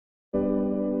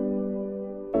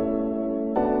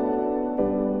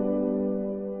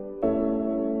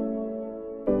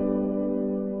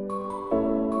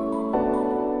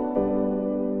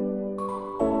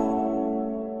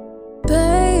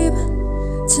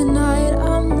Tonight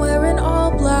I'm wearing all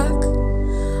black.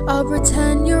 I'll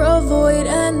pretend you're a void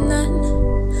and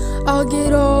then I'll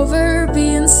get over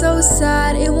being so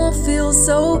sad. It won't feel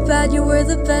so bad. You were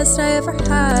the best I ever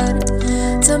had.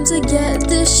 Time to get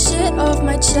this shit off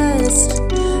my chest,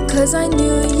 'cause I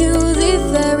knew you the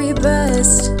very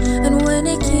best. And when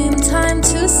it came time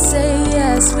to say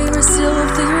yes, we were still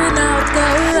figuring out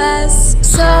the rest.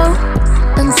 So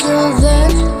until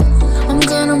then, I'm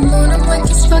gonna mourn him like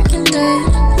he's fucking dead.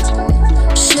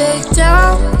 Shake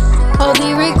down all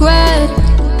the regret.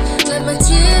 Let my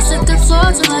tears hit the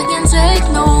floor till I can't take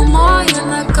no more. You're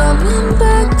not coming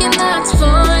back and that's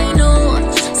final.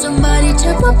 Somebody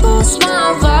check my pulse,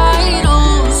 my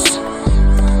vitals.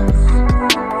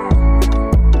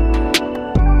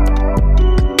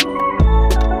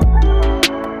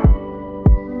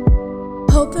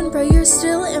 Hope and pray you're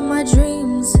still in my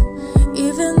dreams,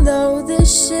 even though this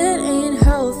shit ain't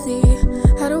healthy.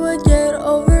 How do I get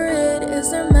over it?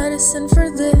 Is there medicine for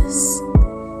this?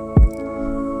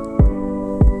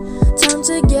 Time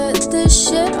to get this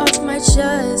shit off my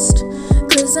chest,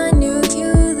 'cause I knew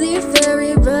you the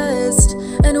very best.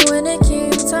 And when it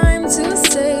came time to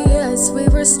say yes, we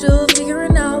were still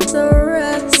figuring out the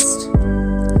rest.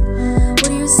 What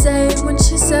do you say when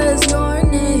she says your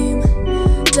name?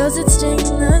 Does it sting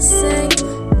the same?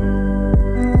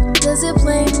 Does it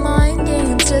play mind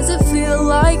games? Does it feel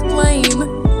like blame?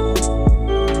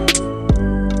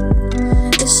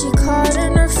 Is she caught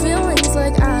in her feelings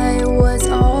like I was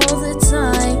all the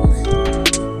time?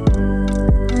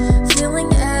 Feeling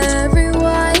every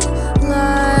white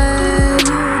lie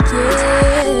you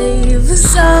gave.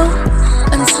 So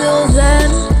until then,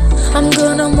 I'm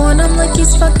gonna mourn him like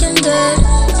he's fucking dead.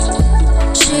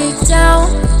 Shake down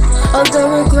all the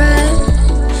regret.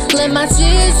 Let my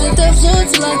tears hit the floor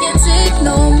till I can't take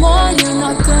no more. You're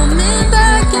not coming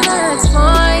back and that's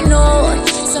final.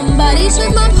 Somebody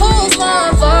check my pulse,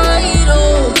 my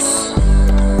vitals.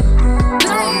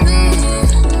 Baby,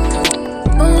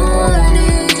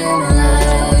 mourning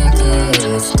like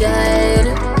he's dead.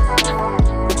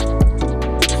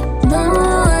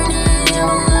 Mourning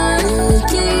like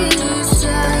he's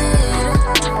dead.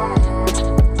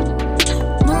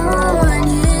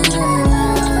 Mourning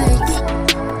like.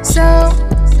 So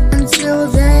until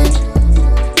then,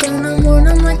 gonna mourn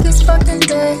him like he's fucking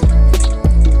dead.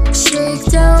 Shake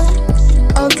down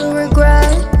all the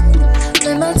regret.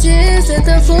 Let my tears hit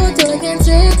the floor till I can't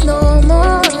take no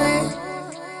more.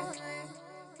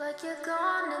 Like you're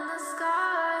gone in the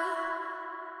sky.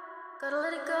 Gotta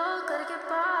let it go, gotta get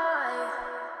by.